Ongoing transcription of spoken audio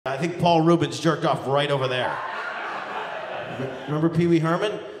I think Paul Rubens jerked off right over there. Remember Pee Wee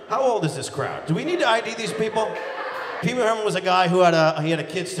Herman? How old is this crowd? Do we need to ID these people? Pee Wee Herman was a guy who had a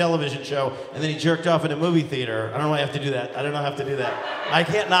kids television show, and then he jerked off in a movie theater. I don't know why I have to do that. I don't know how I have to do that. I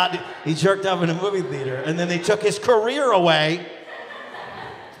can't not. He jerked off in a movie theater, and then they took his career away.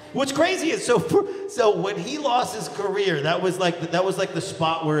 What's crazy is so when he lost his career, that was like the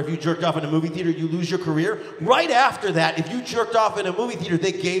spot where if you jerked off in a movie theater, you lose your career. Right after that, if you jerked off in a movie theater,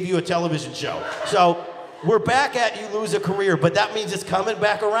 they gave you a television show. So we're back at you lose a career, but that means it's coming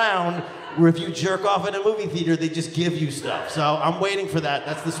back around where if you jerk off in a movie theater, they just give you stuff. So I'm waiting for that.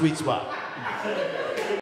 That's the sweet spot.